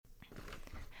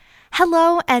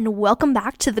Hello and welcome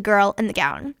back to The Girl in the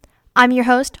Gown. I'm your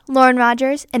host, Lauren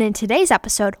Rogers, and in today's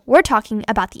episode, we're talking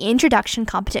about the introduction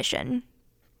competition.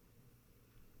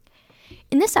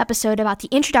 In this episode about the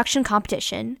introduction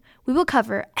competition, we will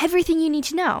cover everything you need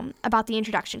to know about the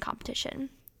introduction competition.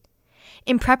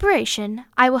 In preparation,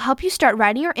 I will help you start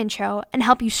writing your intro and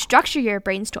help you structure your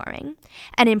brainstorming.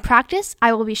 And in practice,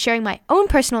 I will be sharing my own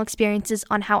personal experiences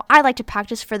on how I like to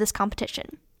practice for this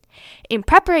competition. In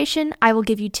preparation, I will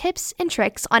give you tips and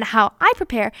tricks on how I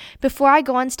prepare before I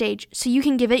go on stage so you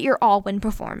can give it your all when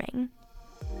performing.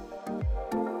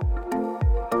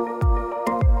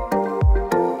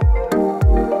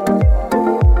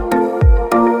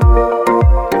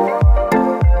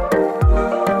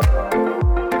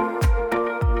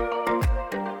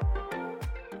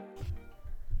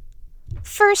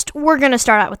 First, we're going to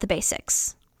start out with the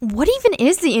basics. What even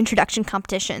is the introduction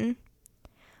competition?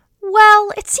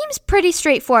 Well, it seems pretty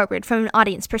straightforward from an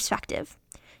audience perspective.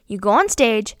 You go on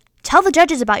stage, tell the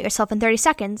judges about yourself in 30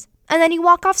 seconds, and then you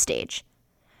walk off stage.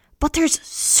 But there's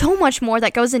so much more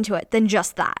that goes into it than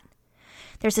just that.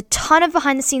 There's a ton of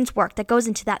behind-the-scenes work that goes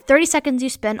into that 30 seconds you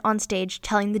spend on stage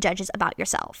telling the judges about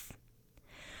yourself.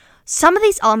 Some of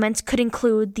these elements could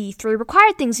include the 3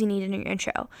 required things you need in your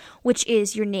intro, which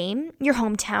is your name, your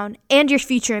hometown, and your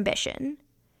future ambition.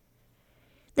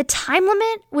 The time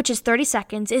limit, which is 30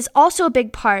 seconds, is also a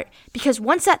big part because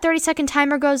once that 30-second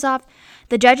timer goes off,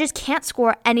 the judges can't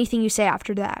score anything you say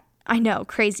after that. I know,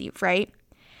 crazy, right?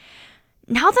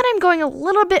 Now that I'm going a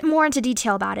little bit more into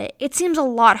detail about it, it seems a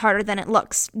lot harder than it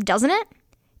looks, doesn't it?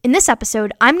 In this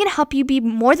episode, I'm going to help you be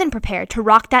more than prepared to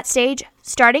rock that stage,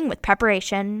 starting with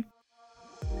preparation.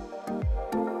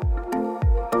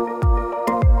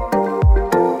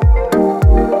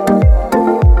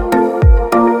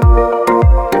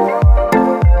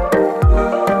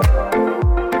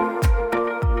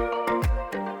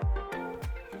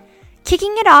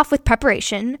 Kicking it off with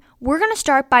preparation, we're going to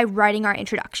start by writing our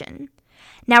introduction.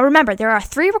 Now remember, there are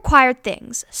 3 required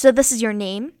things. So this is your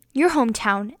name, your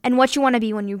hometown, and what you want to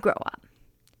be when you grow up.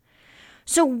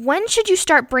 So when should you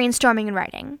start brainstorming and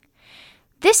writing?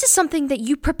 This is something that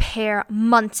you prepare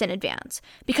months in advance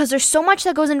because there's so much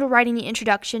that goes into writing the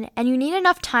introduction and you need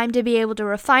enough time to be able to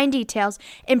refine details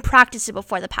and practice it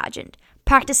before the pageant.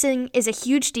 Practicing is a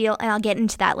huge deal and I'll get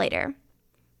into that later.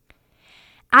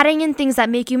 Adding in things that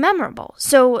make you memorable.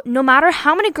 So no matter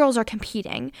how many girls are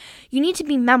competing, you need to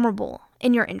be memorable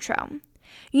in your intro.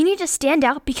 You need to stand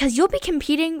out because you'll be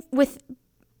competing with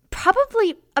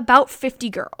probably about 50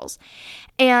 girls.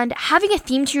 And having a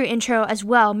theme to your intro as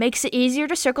well makes it easier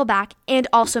to circle back and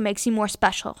also makes you more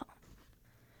special.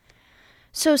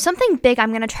 So something big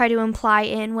I'm going to try to imply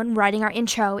in when writing our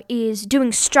intro is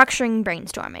doing structuring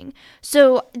brainstorming.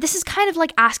 So this is kind of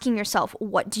like asking yourself,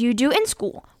 what do you do in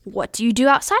school? What do you do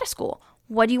outside of school?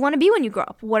 What do you want to be when you grow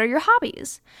up? What are your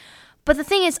hobbies? But the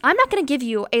thing is, I'm not going to give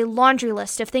you a laundry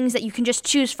list of things that you can just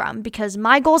choose from because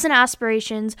my goals and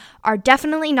aspirations are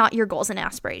definitely not your goals and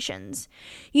aspirations.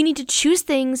 You need to choose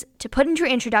things to put into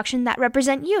your introduction that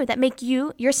represent you, that make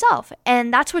you yourself.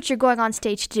 And that's what you're going on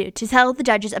stage to do, to tell the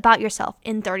judges about yourself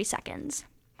in 30 seconds.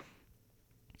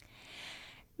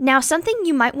 Now, something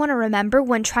you might want to remember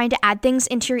when trying to add things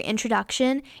into your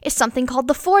introduction is something called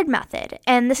the Ford method.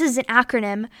 And this is an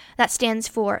acronym that stands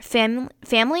for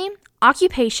family,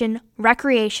 occupation,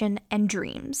 recreation, and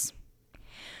dreams.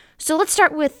 So let's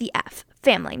start with the F,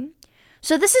 family.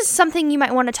 So this is something you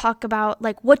might want to talk about,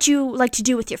 like what you like to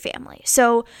do with your family.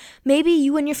 So maybe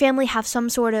you and your family have some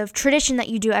sort of tradition that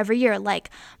you do every year. Like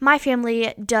my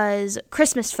family does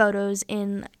Christmas photos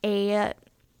in a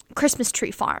Christmas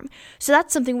tree farm. So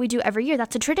that's something we do every year.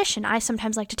 That's a tradition. I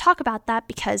sometimes like to talk about that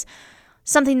because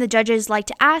something the judges like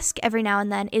to ask every now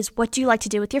and then is, what do you like to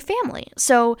do with your family?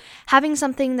 So having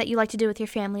something that you like to do with your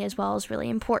family as well is really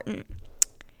important.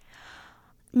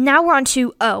 Now we're on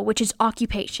to O, which is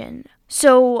occupation.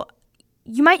 So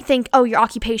you might think, oh, your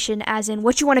occupation as in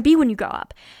what you want to be when you grow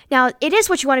up. Now, it is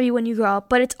what you want to be when you grow up,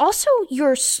 but it's also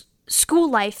your school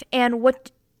life and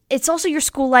what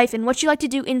you like to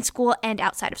do in school and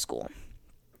outside of school.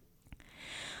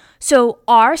 So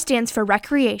R stands for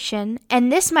recreation,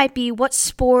 and this might be what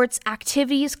sports,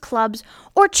 activities, clubs,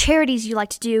 or charities you like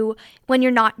to do when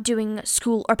you're not doing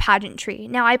school or pageantry.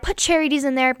 Now, I put charities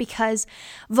in there because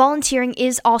volunteering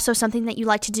is also something that you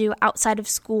like to do outside of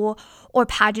school or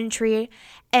pageantry,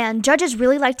 and judges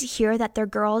really like to hear that their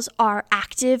girls are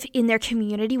active in their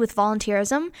community with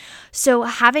volunteerism. So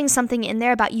having something in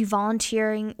there about you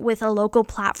volunteering with a local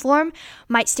platform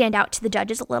might stand out to the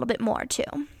judges a little bit more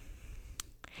too.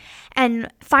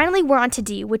 And finally, we're on to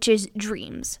D, which is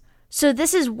dreams. So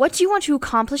this is what you want to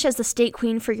accomplish as the state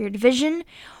queen for your division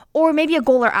or maybe a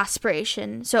goal or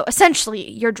aspiration. So essentially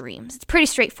your dreams. It's pretty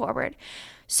straightforward.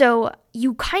 So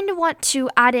you kind of want to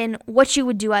add in what you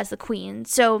would do as the queen.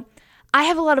 So I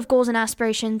have a lot of goals and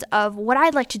aspirations of what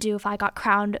I'd like to do if I got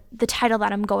crowned the title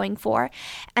that I'm going for.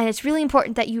 And it's really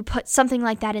important that you put something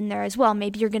like that in there as well.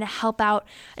 Maybe you're going to help out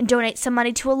and donate some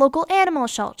money to a local animal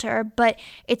shelter, but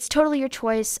it's totally your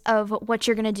choice of what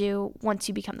you're going to do once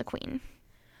you become the queen.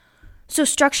 So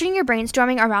structuring your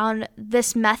brainstorming around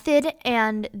this method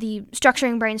and the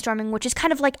structuring brainstorming, which is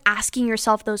kind of like asking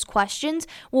yourself those questions,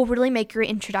 will really make your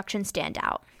introduction stand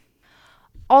out.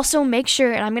 Also, make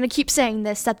sure, and I'm going to keep saying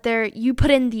this, that you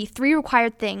put in the 3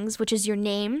 required things, which is your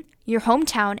name, your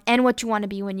hometown, and what you want to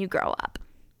be when you grow up.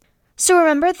 So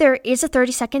remember, there is a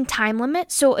 30-second time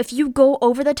limit. So if you go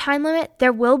over the time limit,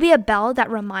 there will be a bell that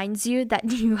reminds you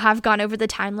that you have gone over the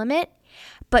time limit.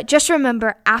 But just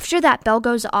remember, after that bell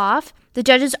goes off, the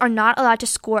judges are not allowed to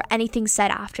score anything said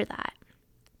after that.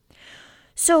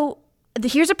 So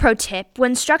here's a pro tip.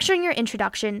 When structuring your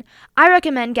introduction, I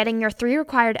recommend getting your 3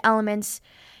 required elements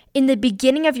in the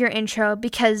beginning of your intro,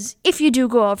 because if you do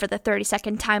go over the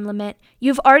 30-second time limit,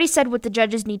 you've already said what the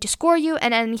judges need to score you,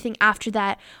 and anything after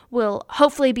that will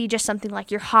hopefully be just something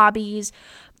like your hobbies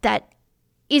that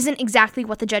isn't exactly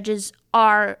what the judges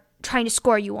are trying to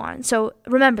score you on. So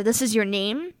remember, this is your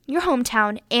name, your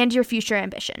hometown, and your future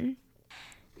ambition.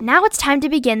 Now it's time to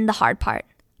begin the hard part,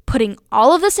 putting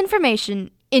all of this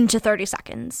information into 30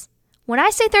 seconds. When I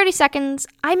say 30 seconds,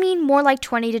 I mean more like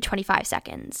 20 to 25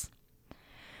 seconds.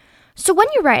 So when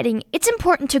you're writing, it's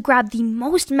important to grab the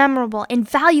most memorable and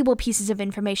valuable pieces of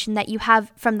information that you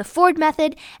have from the Ford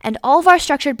method and all of our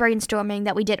structured brainstorming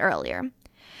that we did earlier.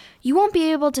 You won't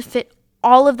be able to fit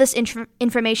all of this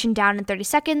information down in 30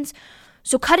 seconds,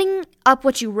 so cutting up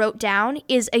what you wrote down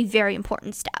is a very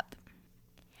important step.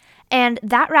 And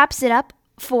that wraps it up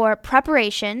for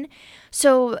preparation.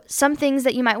 So some things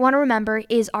that you might want to remember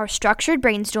is our structured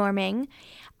brainstorming,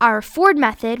 our Ford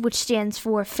method, which stands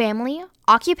for family,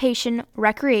 occupation,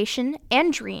 recreation,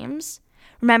 and dreams.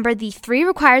 Remember the 3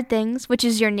 required things, which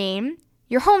is your name,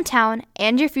 your hometown,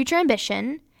 and your future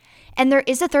ambition. And there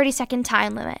is a 30-second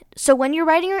time limit. So when you're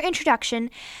writing your introduction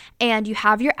and you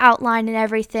have your outline and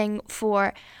everything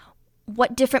for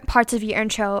what different parts of your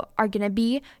intro are going to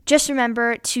be, just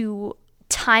remember to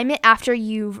time it after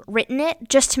you've written it,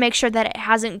 just to make sure that it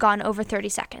hasn't gone over 30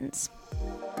 seconds.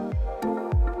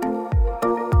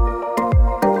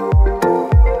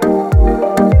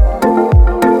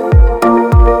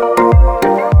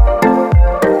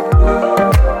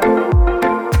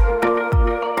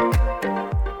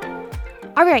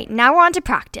 All right, now we're on to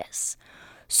practice.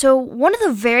 So one of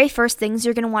the very first things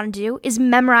you're going to want to do is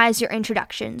memorize your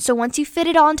introduction. So once you fit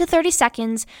it all into 30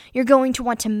 seconds, you're going to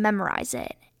want to memorize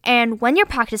it. And when you're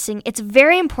practicing, it's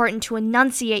very important to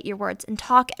enunciate your words and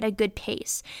talk at a good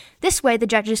pace. This way, the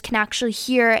judges can actually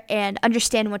hear and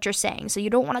understand what you're saying. So you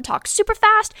don't want to talk super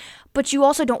fast, but you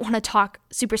also don't want to talk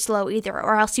super slow either,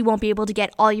 or else you won't be able to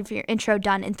get all of your intro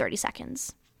done in 30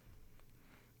 seconds.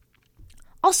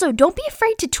 Also, don't be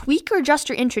afraid to tweak or adjust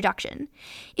your introduction.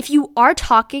 If you are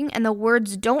talking and the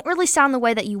words don't really sound the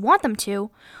way that you want them to,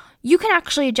 you can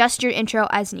actually adjust your intro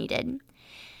as needed.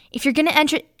 If you're going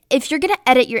to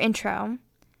edit your intro,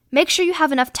 make sure you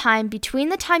have enough time between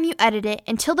the time you edit it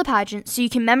until the pageant so you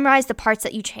can memorize the parts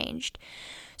that you changed.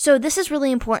 So this is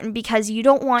really important because you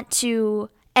don't want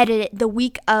to edit it the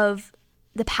week of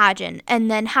the pageant and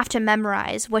then have to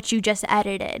memorize what you just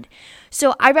edited.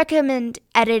 So I recommend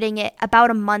editing it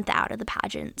about a month out of the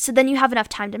pageant. So then you have enough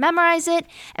time to memorize it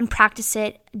and practice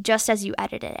it just as you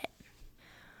edited it.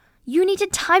 You need to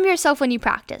time yourself when you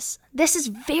practice. This is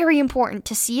very important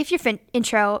to see if your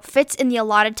intro fits in the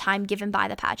allotted time given by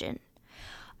the pageant.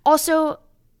 Also,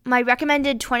 my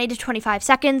recommended 20 to 25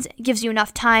 seconds gives you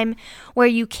enough time where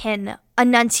you can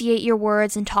enunciate your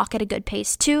words and talk at a good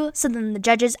pace too, so then the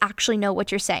judges actually know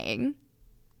what you're saying.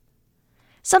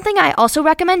 Something I also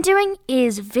recommend doing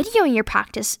is videoing your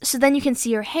practice, so then you can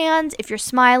see your hands, if you're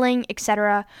smiling,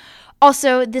 etc.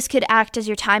 Also, this could act as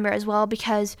your timer as well,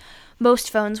 because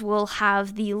most phones will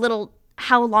have the little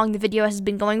how long the video has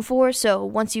been going for, so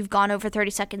once you've gone over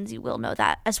 30 seconds, you will know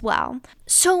that as well.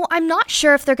 So I'm not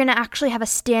sure if they're going to actually have a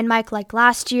stand mic like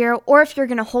last year, or if you're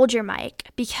going to hold your mic,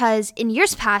 because in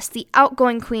years past, the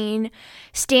outgoing queen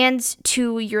stands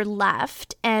to your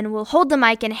left and will hold the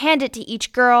mic and hand it to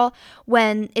each girl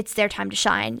when it's their time to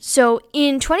shine. So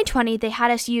in 2020, they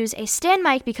had us use a stand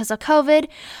mic because of COVID,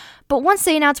 but once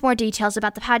they announce more details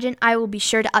about the pageant, I will be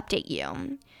sure to update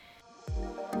you.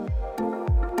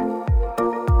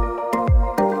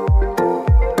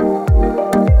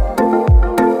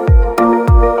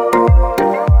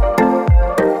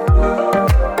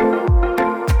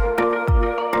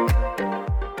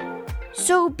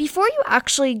 you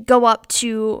actually go up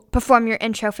to perform your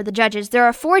intro for the judges, there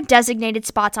are 4 designated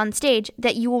spots on stage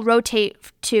that you will rotate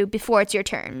to before it's your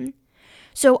turn.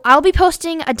 So I'll be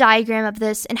posting a diagram of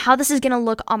this and how this is going to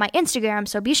look on my Instagram,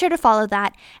 so be sure to follow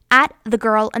that at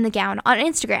thegirlinthegown on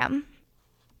Instagram.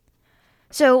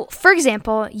 So, for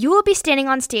example, you will be standing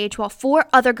on stage while 4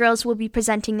 other girls will be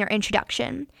presenting their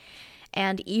introduction.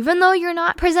 And even though you're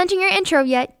not presenting your intro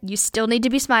yet, you still need to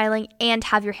be smiling and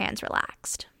have your hands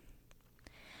relaxed.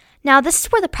 Now, this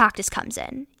is where the practice comes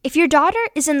in. If your daughter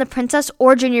is in the princess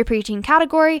or junior preteen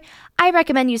category, I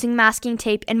recommend using masking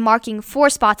tape and marking 4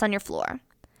 spots on your floor.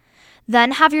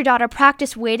 Then have your daughter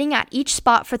practice waiting at each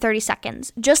spot for 30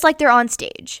 seconds, just like they're on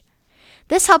stage.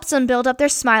 This helps them build up their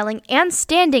smiling and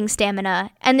standing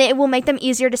stamina, and it will make them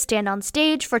easier to stand on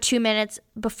stage for 2 minutes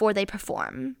before they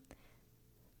perform.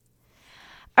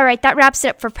 All right, that wraps it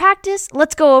up for practice.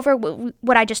 Let's go over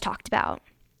what I just talked about.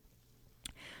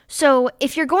 So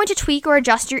if you're going to tweak or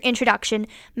adjust your introduction,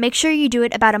 make sure you do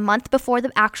it about a month before the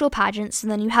actual pageant so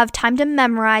then you have time to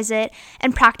memorize it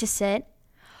and practice it.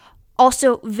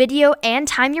 Also, video and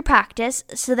time your practice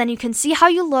so then you can see how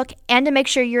you look and to make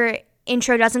sure your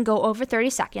intro doesn't go over 30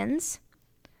 seconds.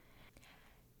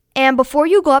 And before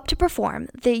you go up to perform,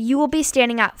 you will be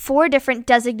standing at 4 different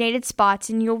designated spots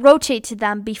and you'll rotate to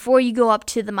them before you go up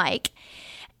to the mic.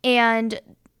 And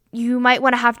you might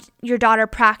want to have your daughter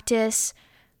practice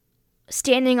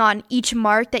standing on each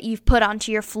mark that you've put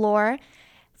onto your floor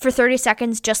for 30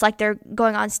 seconds, just like they're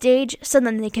going on stage, so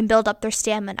then they can build up their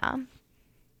stamina.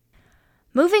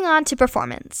 Moving on to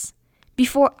performance.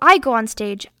 Before I go on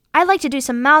stage, I like to do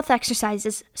some mouth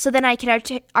exercises so then I can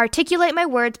articulate my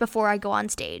words before I go on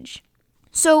stage.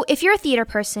 So if you're a theater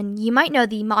person, you might know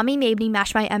the Mommy Made Me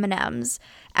Mash My M&Ms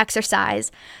exercise.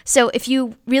 So if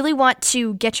you really want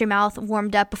to get your mouth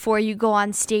warmed up before you go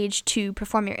on stage to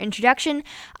perform your introduction,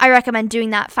 I recommend doing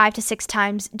that 5 to 6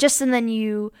 times, just so then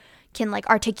you can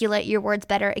articulate your words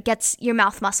better. It gets your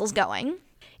mouth muscles going.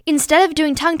 Instead of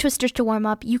doing tongue twisters to warm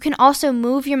up, you can also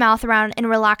move your mouth around and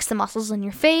relax the muscles in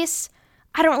your face.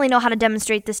 I don't really know how to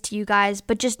demonstrate this to you guys,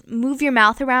 but just move your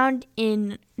mouth around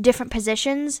in different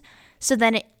positions so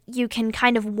then you can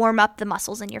kind of warm up the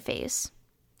muscles in your face.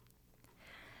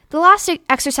 The last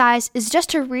exercise is just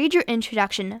to read your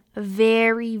introduction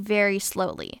very, very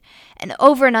slowly and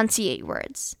over-enunciate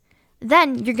words.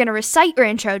 Then you're going to recite your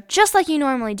intro just like you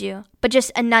normally do, but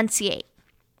just enunciate.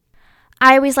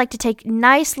 I always like to take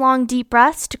nice, long, deep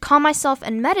breaths to calm myself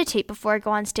and meditate before I go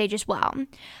on stage as well.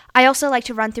 I also like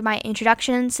to run through my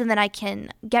introduction so that I can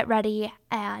get ready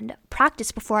and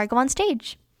practice before I go on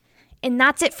stage. And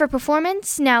that's it for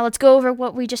performance. Now let's go over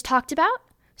what we just talked about.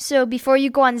 So before you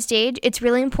go on stage, it's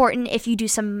really important if you do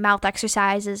some mouth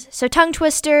exercises. So tongue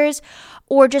twisters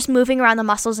or just moving around the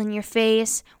muscles in your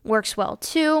face works well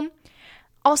too.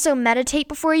 Also meditate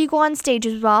before you go on stage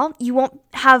as well. You won't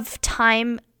have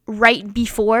time right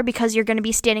before because you're going to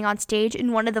be standing on stage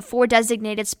in one of the 4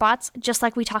 designated spots, just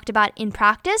like we talked about in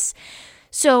practice.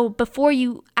 So before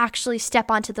you actually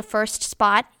step onto the first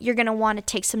spot, you're going to want to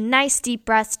take some nice deep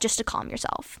breaths just to calm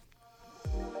yourself.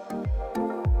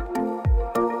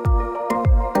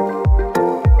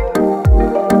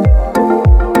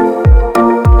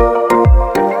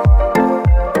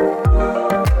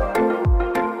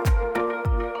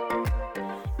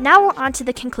 Now we're on to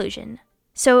the conclusion.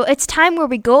 So it's time where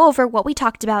we go over what we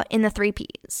talked about in the 3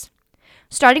 Ps.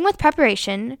 Starting with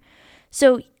preparation.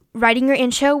 So writing your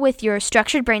intro with your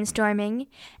structured brainstorming.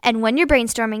 And when you're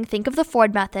brainstorming, think of the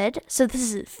Ford method. So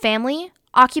this is family,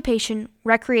 occupation,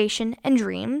 recreation, and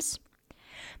dreams.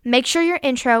 Make sure your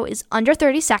intro is under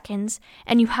 30 seconds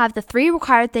and you have the 3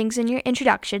 required things in your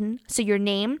introduction. So your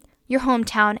name, your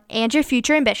hometown, and your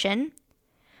future ambition.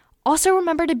 Also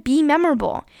remember to be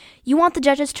memorable. You want the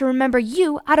judges to remember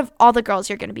you out of all the girls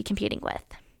you're going to be competing with.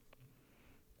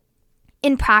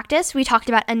 In practice, we talked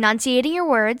about enunciating your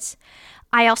words.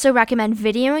 I also recommend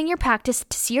videoing your practice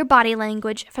to see your body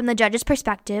language from the judge's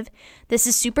perspective. This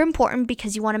is super important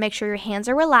because you want to make sure your hands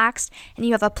are relaxed and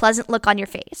you have a pleasant look on your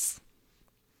face.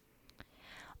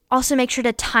 Also make sure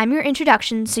to time your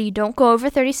introduction so you don't go over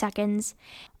 30 seconds.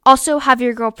 Also have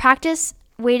your girl practice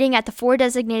waiting at the 4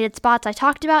 designated spots I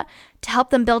talked about to help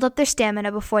them build up their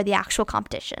stamina before the actual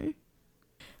competition.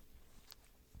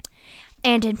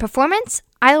 And in performance,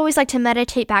 I always like to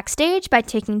meditate backstage by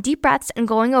taking deep breaths and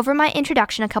going over my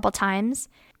introduction a couple times.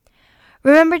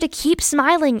 Remember to keep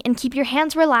smiling and keep your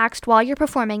hands relaxed while you're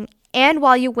performing and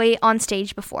while you wait on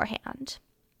stage beforehand.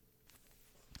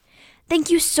 Thank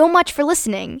you so much for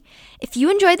listening. If you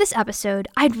enjoyed this episode,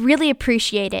 I'd really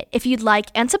appreciate it if you'd like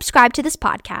and subscribe to this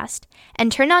podcast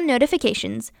and turn on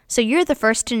notifications so you're the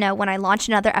first to know when I launch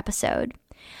another episode.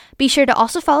 Be sure to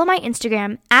also follow my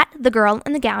Instagram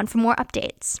 @thegirlinthegown for more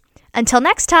updates. Until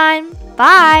next time,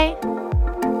 bye!